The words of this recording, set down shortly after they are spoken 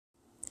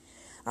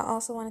I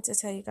also wanted to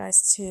tell you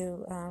guys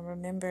to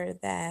remember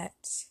that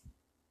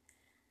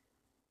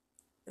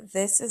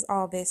this is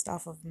all based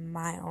off of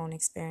my own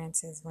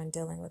experiences when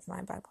dealing with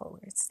my bipolar.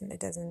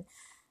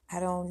 I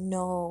don't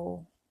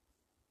know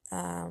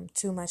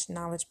too much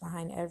knowledge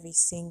behind every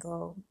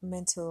single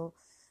mental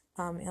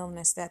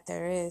illness that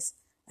there is.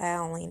 I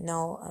only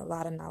know a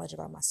lot of knowledge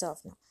about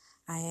myself now.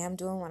 I am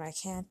doing what I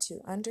can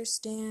to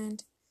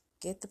understand,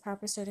 get the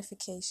proper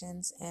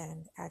certifications,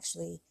 and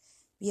actually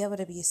be able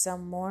to be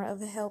some more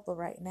of a help. But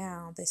right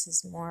now, this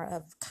is more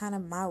of kind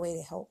of my way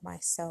to help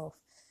myself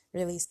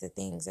release the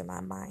things in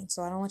my mind.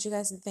 So I don't want you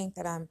guys to think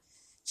that I'm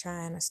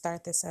trying to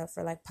start this up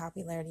for like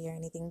popularity or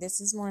anything.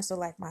 This is more so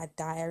like my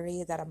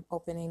diary that I'm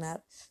opening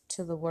up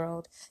to the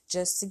world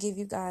just to give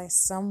you guys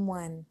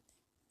someone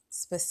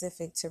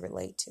specific to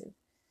relate to.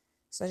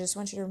 So I just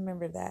want you to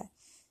remember that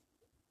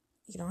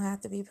you don't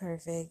have to be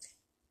perfect.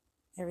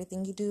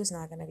 Everything you do is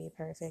not going to be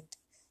perfect.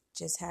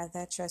 Just have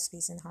that trust,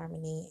 peace, and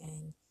harmony,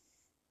 and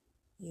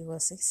you will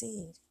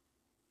succeed.